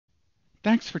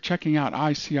Thanks for checking out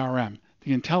iCRM,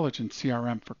 the Intelligent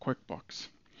CRM for QuickBooks.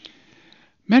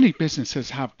 Many businesses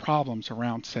have problems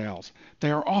around sales. They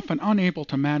are often unable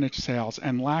to manage sales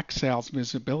and lack sales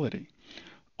visibility.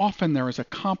 Often there is a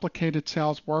complicated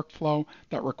sales workflow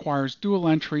that requires dual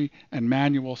entry and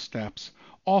manual steps.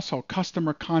 Also,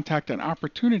 customer contact and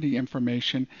opportunity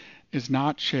information is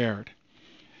not shared.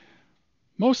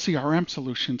 Most CRM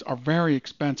solutions are very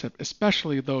expensive,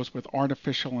 especially those with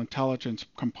artificial intelligence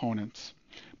components.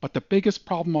 But the biggest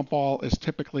problem of all is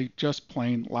typically just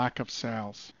plain lack of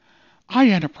sales.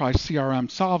 iEnterprise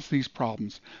CRM solves these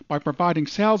problems by providing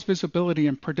sales visibility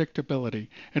and predictability.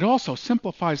 It also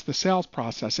simplifies the sales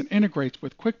process and integrates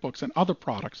with QuickBooks and other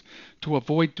products to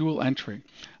avoid dual entry.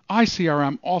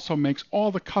 iCRM also makes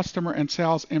all the customer and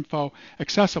sales info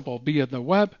accessible via the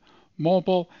web,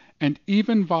 mobile, and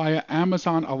even via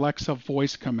Amazon Alexa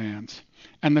voice commands.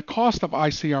 And the cost of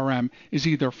iCRM is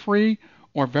either free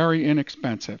or very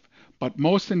inexpensive. But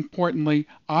most importantly,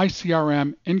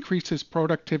 iCRM increases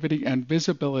productivity and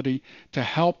visibility to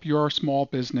help your small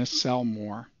business sell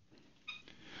more.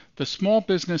 The small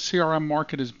business CRM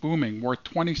market is booming, worth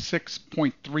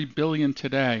 $26.3 billion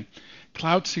today.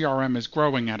 Cloud CRM is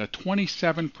growing at a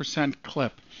 27%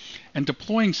 clip, and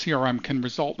deploying CRM can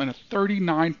result in a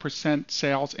 39%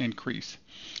 sales increase.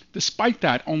 Despite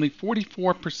that, only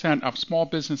 44% of small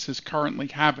businesses currently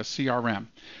have a CRM,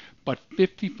 but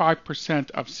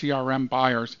 55% of CRM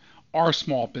buyers are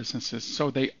small businesses,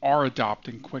 so they are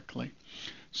adopting quickly.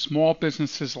 Small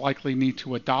businesses likely need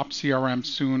to adopt CRM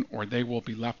soon or they will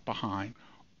be left behind.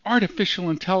 Artificial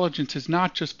intelligence is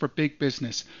not just for big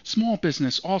business. Small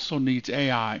business also needs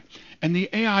AI, and the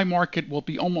AI market will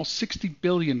be almost $60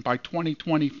 billion by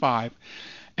 2025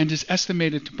 and is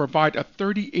estimated to provide a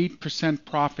 38%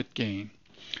 profit gain.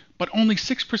 But only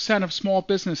 6% of small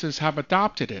businesses have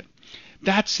adopted it.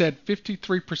 That said,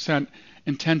 53%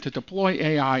 intend to deploy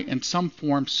AI in some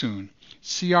form soon.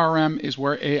 CRM is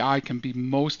where AI can be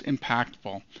most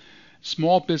impactful.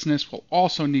 Small business will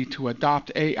also need to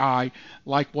adopt AI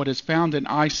like what is found in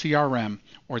iCRM,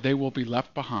 or they will be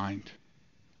left behind.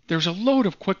 There's a load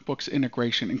of QuickBooks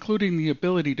integration, including the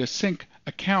ability to sync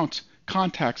accounts,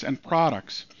 contacts, and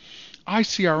products.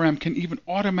 iCRM can even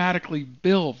automatically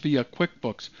bill via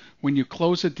QuickBooks when you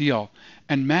close a deal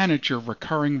and manage your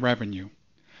recurring revenue.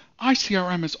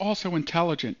 iCRM is also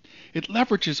intelligent. It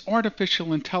leverages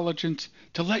artificial intelligence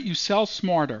to let you sell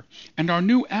smarter, and our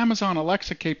new Amazon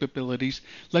Alexa capabilities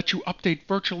let you update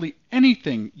virtually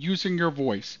anything using your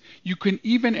voice. You can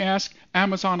even ask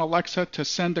Amazon Alexa to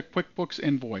send a QuickBooks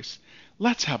invoice.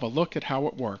 Let's have a look at how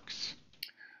it works.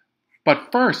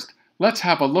 But first, let's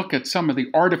have a look at some of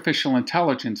the artificial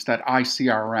intelligence that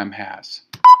iCRM has.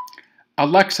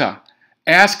 Alexa,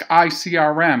 ask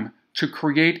iCRM to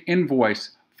create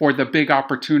invoice for the big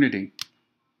opportunity.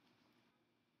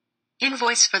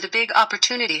 Invoice for the big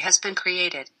opportunity has been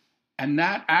created. And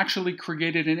that actually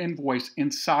created an invoice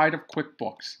inside of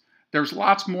QuickBooks. There's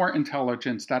lots more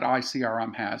intelligence that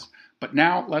iCRM has, but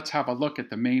now let's have a look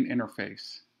at the main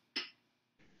interface.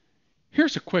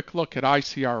 Here's a quick look at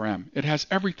iCRM. It has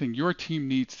everything your team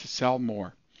needs to sell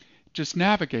more. Just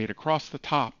navigate across the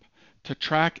top to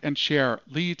track and share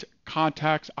leads,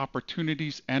 contacts,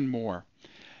 opportunities, and more.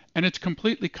 And it's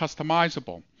completely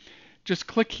customizable. Just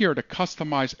click here to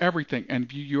customize everything and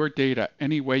view your data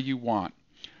any way you want.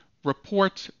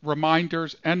 Reports,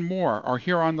 reminders, and more are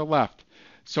here on the left,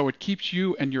 so it keeps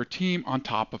you and your team on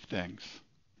top of things.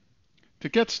 To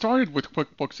get started with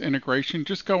QuickBooks integration,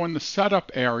 just go in the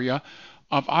Setup area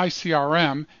of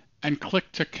iCRM and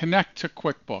click to connect to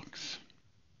QuickBooks.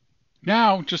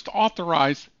 Now just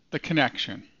authorize the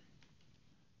connection.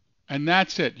 And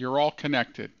that's it, you're all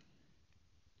connected.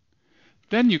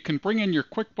 Then you can bring in your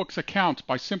QuickBooks accounts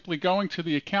by simply going to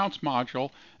the Accounts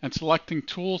module and selecting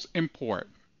Tools Import.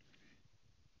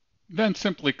 Then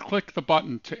simply click the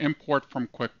button to import from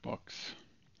QuickBooks,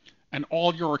 and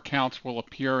all your accounts will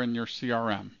appear in your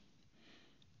CRM.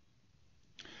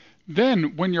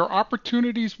 Then, when your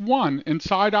opportunities won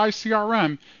inside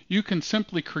iCRM, you can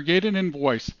simply create an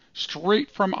invoice straight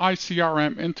from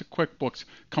iCRM into QuickBooks,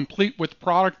 complete with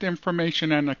product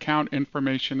information and account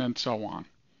information and so on.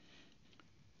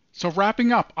 So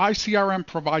wrapping up, iCRM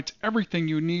provides everything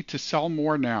you need to sell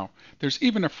more now. There's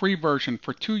even a free version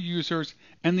for 2 users,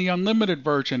 and the unlimited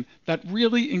version that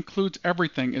really includes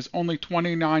everything is only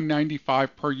 $29.95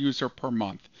 per user per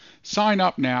month. Sign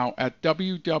up now at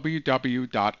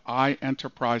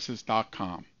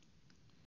www.ienterprises.com.